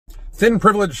Thin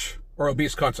privilege or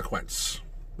obese consequence?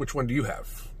 Which one do you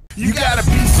have? You gotta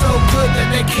be so good that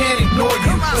they can't ignore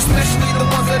you, especially the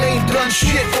ones that ain't done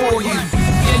shit for you.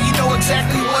 Yeah, you know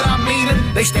exactly what I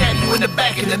mean. They stab you in the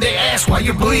back and then they ask why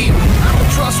you're bleeding. I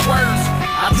don't trust words,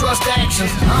 I trust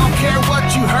actions. I don't care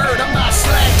what you heard, I'm not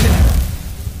slacking.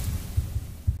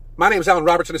 My name is Alan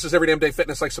Robertson. This is Every Damn Day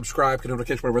Fitness. Like, subscribe, get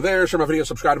notification over there. Share my videos,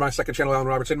 subscribe to my second channel, Alan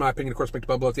Robertson. In my opinion, of course, make the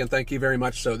bubble at the end. Thank you very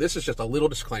much. So this is just a little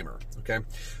disclaimer, okay?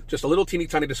 Just a little teeny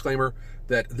tiny disclaimer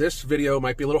that this video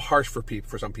might be a little harsh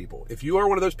for some people. If you are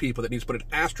one of those people that needs to put an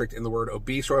asterisk in the word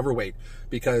obese or overweight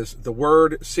because the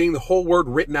word, seeing the whole word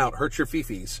written out hurts your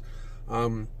fifis,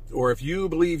 or if you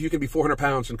believe you can be 400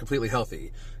 pounds and completely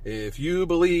healthy, if you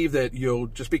believe that you'll,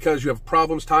 just because you have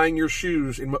problems tying your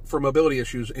shoes for mobility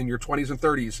issues in your 20s and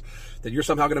 30s, that you're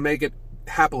somehow going to make it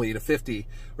happily to 50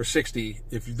 or 60,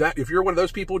 if you're one of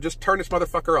those people, just turn this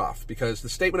motherfucker off, because the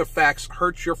statement of facts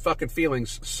hurts your fucking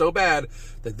feelings so bad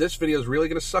that this video is really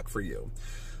going to suck for you.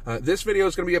 This video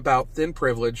is going to be about thin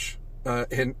privilege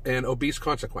and obese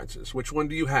consequences. Which one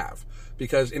do you have?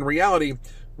 Because in reality,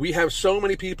 we have so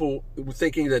many people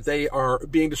thinking that they are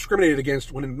being discriminated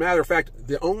against, when in matter of fact,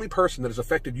 the only person that has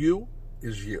affected you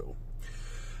is you.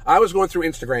 I was going through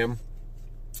Instagram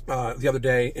the other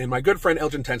day, and my good friend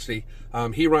Elgin Intensity,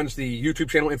 he runs the YouTube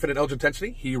channel Infinite Elgin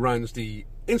Intensity, he runs the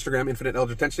Instagram Infinite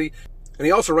Elgin Intensity, and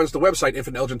he also runs the website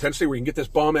Infinite Elgin Intensity, where you can get this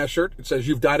bomb-ass shirt. It says,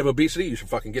 "You've died of obesity." You should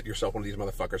fucking get yourself one of these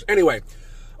motherfuckers. Anyway,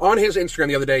 on his Instagram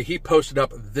the other day, he posted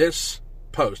up this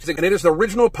post, and it is the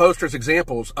original poster's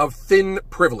examples of thin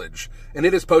privilege, and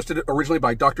it is posted originally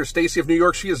by Dr. Stacy of New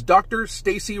York. She is Dr.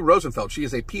 Stacy Rosenfeld. She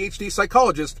is a PhD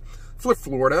psychologist for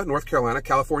Florida, North Carolina,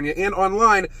 California, and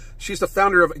online. She's the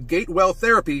founder of Gatewell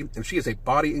Therapy, and she is a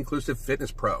body-inclusive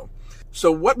fitness pro. So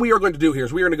what we are going to do here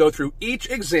is we are going to go through each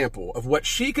example of what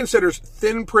she considers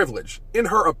thin privilege, in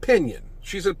her opinion.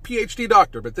 She's a PhD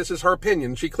doctor, but this is her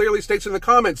opinion. She clearly states in the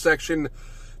comments section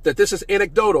that this is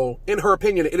anecdotal. In her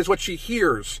opinion, it is what she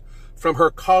hears from her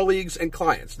colleagues and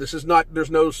clients. This is not, there's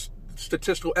no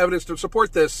statistical evidence to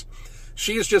support this.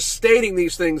 She is just stating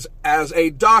these things as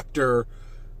a doctor,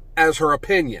 as her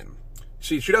opinion.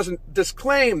 She doesn't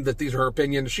disclaim that these are her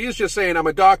opinions. She's just saying, I'm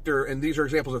a doctor, and these are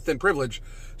examples of thin privilege,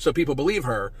 so people believe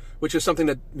her, which is something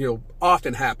that, you know,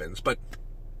 often happens. But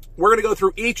we're going to go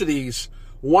through each of these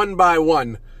one by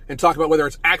one and talk about whether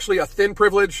it's actually a thin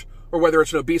privilege or whether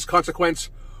it's an obese consequence,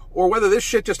 or whether this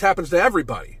shit just happens to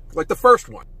everybody, like the first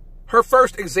one. Her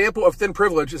first example of thin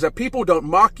privilege is that people don't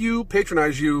mock you,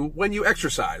 patronize you when you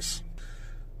exercise.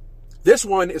 This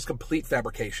one is complete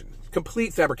fabrication.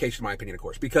 Complete fabrication, in my opinion, of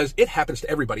course, because it happens to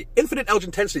everybody. Infinite Elgin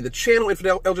Intensity, the channel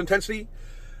Infinite Elgin Intensity,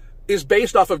 is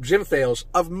based off of gym fails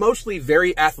of mostly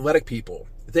very athletic people.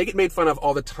 They get made fun of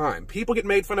all the time. People get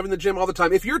made fun of in the gym all the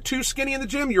time. If you're too skinny in the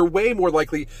gym, you're way more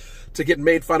likely to get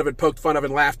made fun of and poked fun of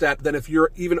and laughed at than if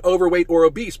you're even overweight or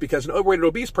obese, because an overweight or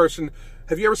obese person,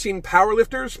 have you ever seen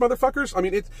powerlifters, motherfuckers? I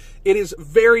mean,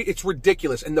 it's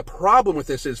ridiculous. And the problem with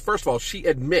this is, first of all, she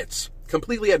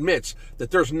completely admits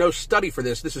that there's no study for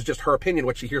this. This is just her opinion,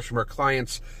 what she hears from her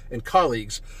clients and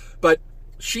colleagues. But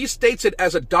she states it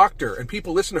as a doctor, and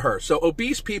people listen to her. So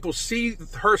obese people see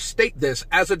her state this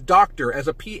as a doctor, as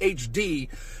a PhD,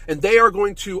 and they are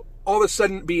going to all of a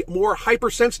sudden be more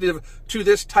hypersensitive to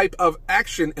this type of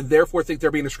action, and therefore think they're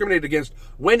being discriminated against,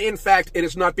 when in fact it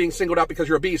is not being singled out because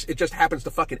you're obese. It just happens to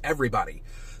fucking everybody.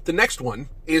 The next one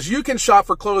is, you can shop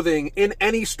for clothing in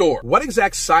any store. What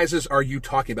exact sizes are you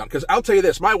talking about? Because I'll tell you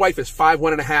this, my wife is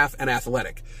 5'1.5" and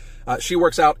athletic. She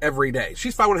works out every day.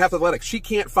 She's 5'1.5" athletic. She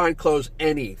can't find clothes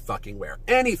any fucking where.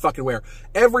 Any fucking where.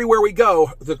 Everywhere we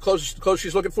go, the clothes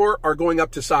she's looking for are going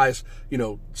up to size,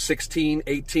 16,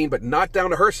 18, but not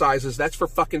down to her sizes. That's for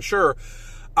fucking sure.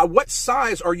 What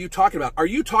size are you talking about? Are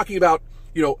you talking about,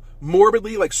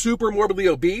 morbidly, like super morbidly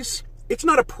obese? It's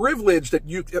not a privilege that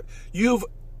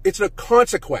it's a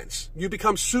consequence. You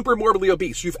become super morbidly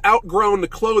obese. You've outgrown the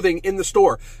clothing in the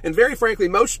store. And very frankly,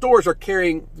 most stores are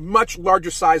carrying much larger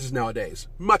sizes nowadays.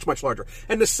 Much, much larger.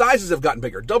 And the sizes have gotten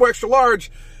bigger. Double extra large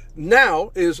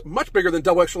now is much bigger than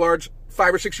double extra large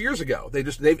 5 or 6 years ago.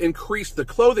 They've increased the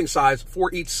clothing size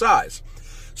for each size.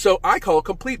 So I call it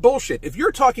complete bullshit. If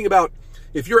you're talking about,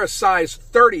 if you're a size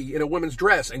 30 in a women's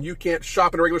dress and you can't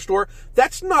shop in a regular store,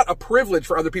 that's not a privilege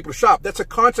for other people to shop. That's a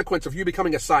consequence of you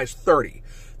becoming a size 30.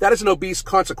 That is an obese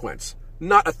consequence,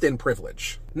 not a thin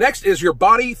privilege. Next is, your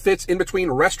body fits in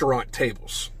between restaurant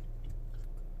tables.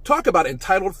 Talk about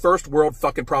entitled first world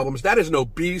fucking problems. That is an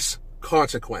obese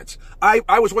consequence. I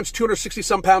was once 260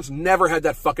 some pounds, never had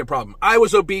that fucking problem. I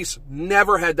was obese,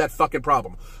 never had that fucking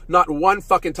problem. Not one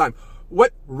fucking time.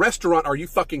 What restaurant are you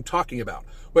fucking talking about?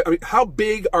 I mean, how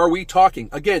big are we talking?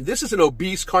 Again, this is an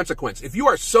obese consequence. If you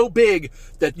are so big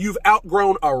that you've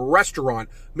outgrown a restaurant,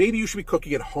 maybe you should be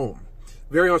cooking at home.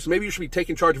 Very honest, maybe you should be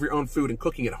taking charge of your own food and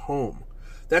cooking at home.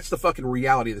 That's the fucking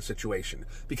reality of the situation.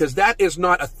 Because that is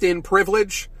not a thin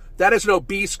privilege. That is an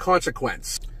obese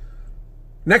consequence.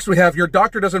 Next we have, your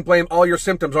doctor doesn't blame all your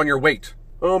symptoms on your weight.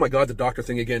 Oh my God, the doctor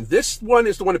thing again. This one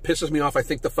is the one that pisses me off, I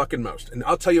think, the fucking most. And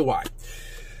I'll tell you why.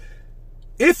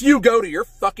 If you go to your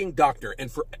fucking doctor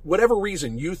and for whatever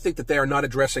reason you think that they are not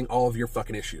addressing all of your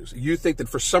fucking issues, you think that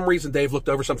for some reason they've looked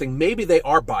over something, maybe they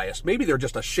are biased, maybe they're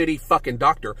just a shitty fucking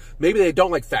doctor, maybe they don't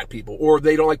like fat people, or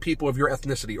they don't like people of your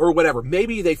ethnicity, or whatever,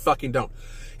 maybe they fucking don't.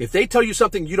 If they tell you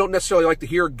something you don't necessarily like to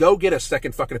hear, go get a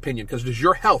second fucking opinion, because it is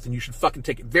your health and you should fucking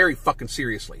take it very fucking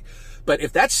seriously. But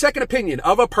if that second opinion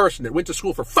of a person that went to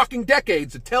school for fucking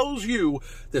decades that tells you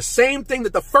the same thing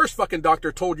that the first fucking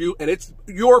doctor told you, and it's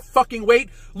your fucking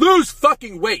weight, lose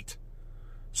fucking weight.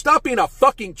 Stop being a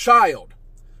fucking child.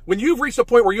 When you've reached a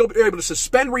point where you'll be able to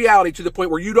suspend reality to the point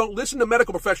where you don't listen to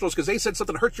medical professionals because they said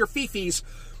something hurts your fifis,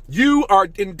 you are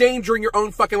endangering your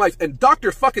own fucking life. And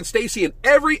Dr. fucking Stacy and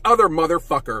every other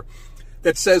motherfucker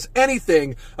that says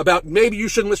anything about maybe you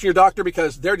shouldn't listen to your doctor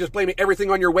because they're just blaming everything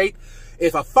on your weight.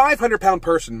 If a 500-pound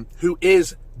person who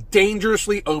is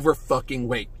dangerously over fucking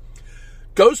weight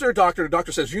goes to their doctor, the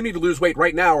doctor says, you need to lose weight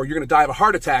right now or you're going to die of a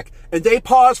heart attack, and they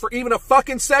pause for even a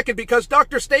fucking second because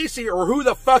Dr. Stacy or who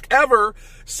the fuck ever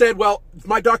said, well,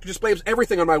 my doctor just blames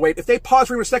everything on my weight. If they pause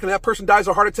for even a second and that person dies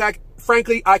of a heart attack,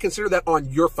 frankly, I consider that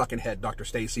on your fucking head, Dr.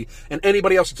 Stacy, and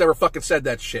anybody else that's ever fucking said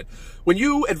that shit. When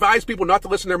you advise people not to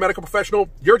listen to their medical professional,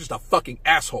 you're just a fucking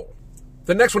asshole.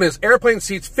 The next one is, airplane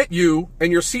seats fit you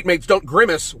and your seatmates don't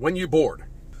grimace when you board.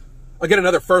 Again,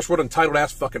 another first world entitled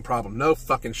ass fucking problem. No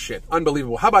fucking shit.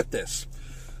 Unbelievable. How about this?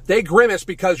 They grimace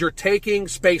because you're taking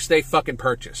space they fucking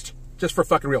purchased. Just for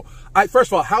fucking real. First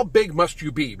of all, how big must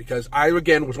you be? Because I,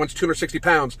 again, was once 260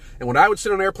 pounds, and when I would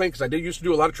sit on an airplane, because I did used to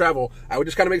do a lot of travel, I would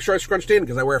just kind of make sure I scrunched in,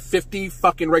 because I wear a 50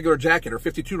 fucking regular jacket, or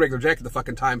 52 regular jacket the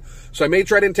fucking time, so I made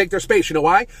sure I didn't take their space. You know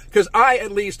why? Because I,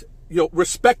 at least,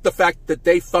 respect the fact that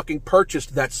they fucking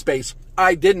purchased that space.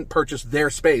 I didn't purchase their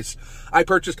space. I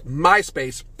purchased my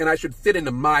space, and I should fit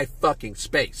into my fucking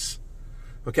space.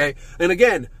 Okay? And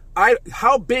again,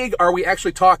 how big are we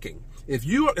actually talking? If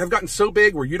you have gotten so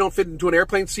big where you don't fit into an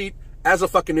airplane seat, as a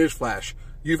fucking newsflash,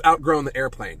 you've outgrown the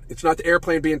airplane. It's not the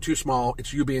airplane being too small,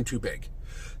 it's you being too big.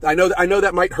 I know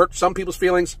that might hurt some people's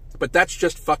feelings, but that's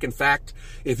just fucking fact.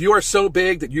 If you are so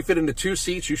big that you fit into 2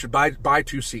 seats, you should buy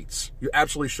 2 seats. You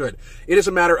absolutely should. It is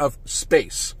a matter of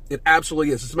space. It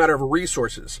absolutely is. It's a matter of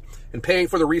resources and paying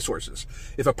for the resources.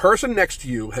 If a person next to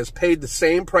you has paid the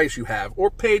same price you have,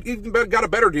 or paid, even got a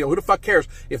better deal, who the fuck cares?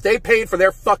 If they paid for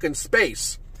their fucking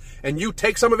space and you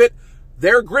take some of it,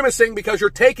 they're grimacing because you're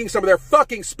taking some of their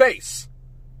fucking space.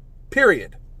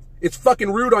 Period. It's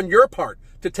fucking rude on your part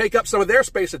to take up some of their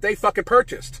space that they fucking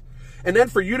purchased. And then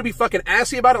for you to be fucking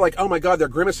assy about it, like, oh my God, they're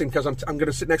grimacing because I'm going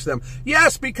to sit next to them.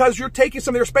 Yes, because you're taking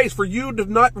some of their space. For you to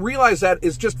not realize that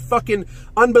is just fucking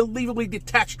unbelievably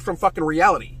detached from fucking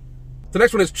reality. The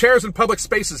next one is, chairs in public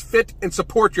spaces fit and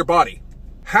support your body.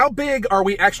 How big are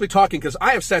we actually talking? Because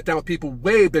I have sat down with people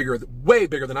way bigger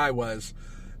than I was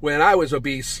when I was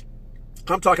obese.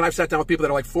 I'm talking, I've sat down with people that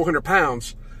are like 400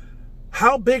 pounds.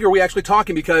 How big are we actually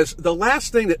talking? Because the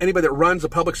last thing that anybody that runs a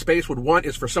public space would want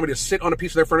is for somebody to sit on a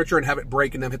piece of their furniture and have it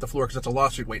break and then hit the floor, because that's a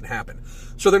lawsuit waiting to happen.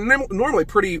 So they're normally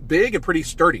pretty big and pretty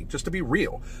sturdy, just to be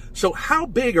real. So how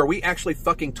big are we actually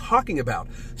fucking talking about?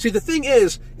 See, the thing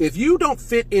is, if you don't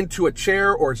fit into a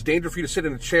chair, or it's dangerous for you to sit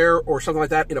in a chair or something like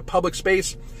that in a public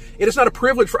space, it is not a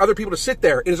privilege for other people to sit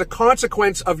there. It is a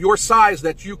consequence of your size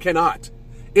that you cannot.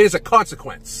 It is a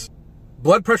consequence.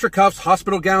 Blood pressure cuffs,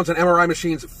 hospital gowns, and MRI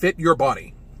machines fit your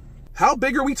body. How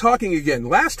big are we talking again?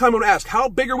 Last time I'm going to ask, how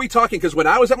big are we talking? Because when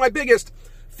I was at my biggest,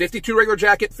 52 regular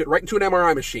jacket, fit right into an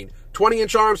MRI machine.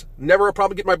 20-inch arms, never a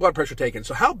problem getting my blood pressure taken.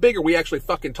 So how big are we actually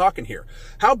fucking talking here?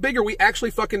 How big are we actually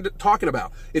fucking talking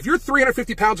about? If you're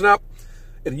 350 pounds and up,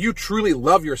 and you truly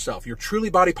love yourself, you're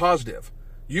truly body positive,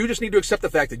 you just need to accept the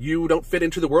fact that you don't fit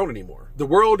into the world anymore. The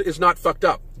world is not fucked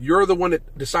up. You're the one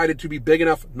that decided to be big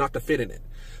enough not to fit in it.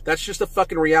 That's just a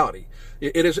fucking reality.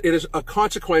 It is a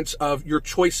consequence of your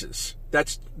choices.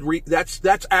 That's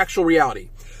actual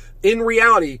reality. In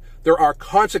reality, there are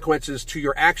consequences to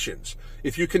your actions.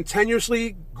 If you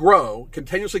continuously grow,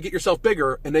 continuously get yourself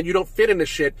bigger, and then you don't fit in this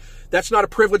shit, that's not a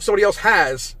privilege somebody else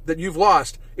has that you've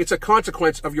lost. It's a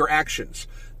consequence of your actions.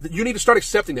 You need to start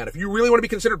accepting that. If you really want to be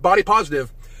considered body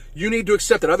positive, you need to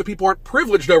accept that other people aren't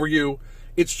privileged over you.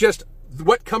 It's just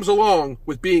what comes along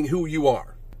with being who you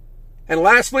are. And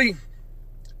lastly,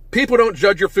 People don't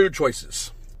judge your food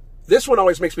choices. This one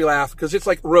always makes me laugh because it's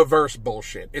like reverse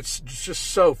bullshit. It's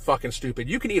just so fucking stupid.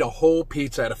 You can eat a whole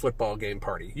pizza at a football game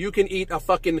party. You can eat a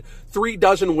fucking 3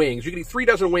 dozen wings. You can eat 3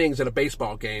 dozen wings at a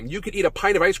baseball game. You can eat a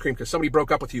pint of ice cream because somebody broke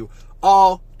up with you.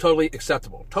 All totally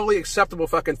acceptable. Totally acceptable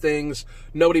fucking things.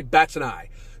 Nobody bats an eye.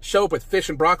 Show up with fish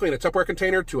and broccoli in a Tupperware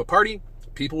container to a party.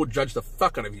 People will judge the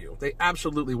fuck out of you. They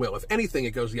absolutely will. If anything,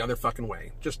 it goes the other fucking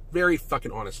way. Just very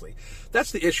fucking honestly.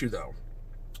 That's the issue, though.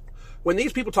 When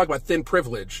these people talk about thin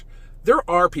privilege, there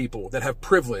are people that have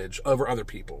privilege over other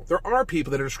people. There are people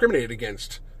that are discriminated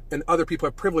against and other people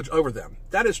have privilege over them.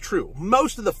 That is true.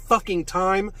 Most of the fucking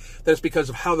time, that's because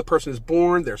of how the person is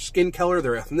born, their skin color,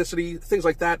 their ethnicity, things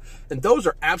like that. And those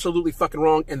are absolutely fucking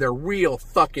wrong and they're real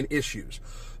fucking issues.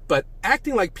 But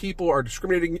acting like people are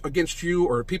discriminating against you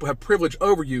or people have privilege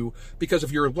over you because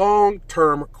of your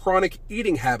long-term chronic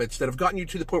eating habits that have gotten you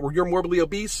to the point where you're morbidly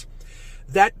obese,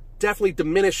 that definitely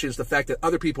diminishes the fact that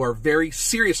other people are very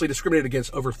seriously discriminated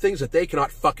against over things that they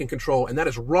cannot fucking control, and that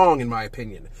is wrong in my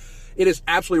opinion. It is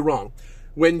absolutely wrong.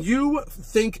 When you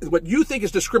think, what you think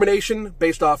is discrimination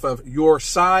based off of your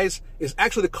size is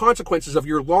actually the consequences of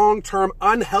your long-term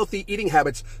unhealthy eating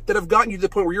habits that have gotten you to the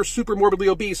point where you're super morbidly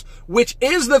obese, which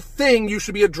is the thing you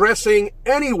should be addressing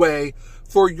anyway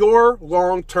for your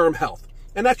long-term health.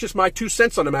 And that's just my 2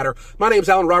 cents on the matter. My name's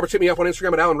Alan Roberts. Hit me up on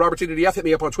Instagram at Alan Roberts EDF. Hit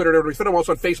me up on Twitter at EveryDayFit. I'm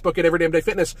also on Facebook at Everydamnday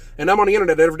Fitness. And I'm on the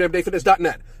internet at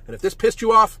everydamndayfitness.net. And if this pissed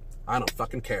you off, I don't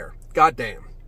fucking care. Goddamn.